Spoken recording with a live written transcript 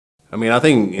I mean, I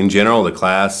think in general the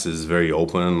class is very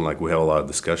open. Like we have a lot of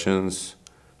discussions,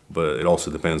 but it also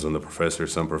depends on the professor.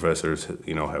 Some professors,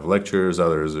 have lectures.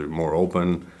 Others are more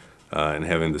open and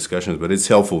having discussions. But it's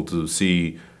helpful to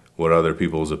see what other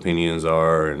people's opinions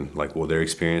are and like what their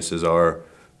experiences are.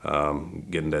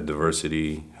 Getting that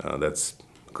diversity, that's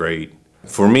great.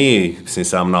 For me,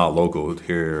 since I'm not local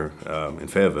here in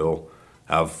Fayetteville,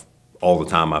 all the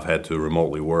time I've had to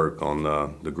remotely work on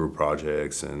the group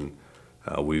projects, and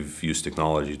we've used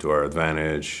technology to our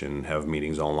advantage and have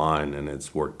meetings online, and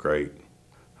it's worked great.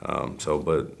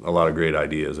 But a lot of great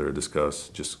ideas are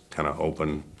discussed, just kind of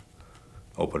open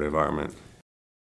environment.